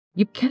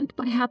You can't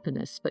buy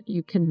happiness, but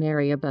you can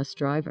marry a bus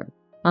driver,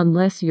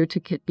 unless your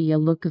ticket be a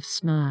look of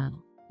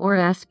smile, or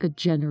ask a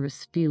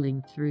generous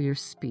feeling through your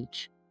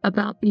speech.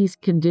 About these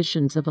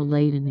conditions of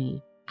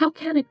elate, how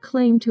can it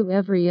claim to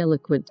every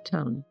eloquent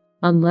tongue,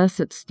 unless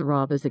its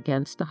throb is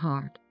against the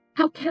heart?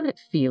 How can it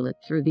feel it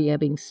through the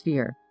ebbing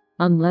sphere,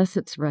 unless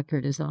its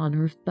record is on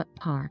earth but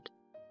part?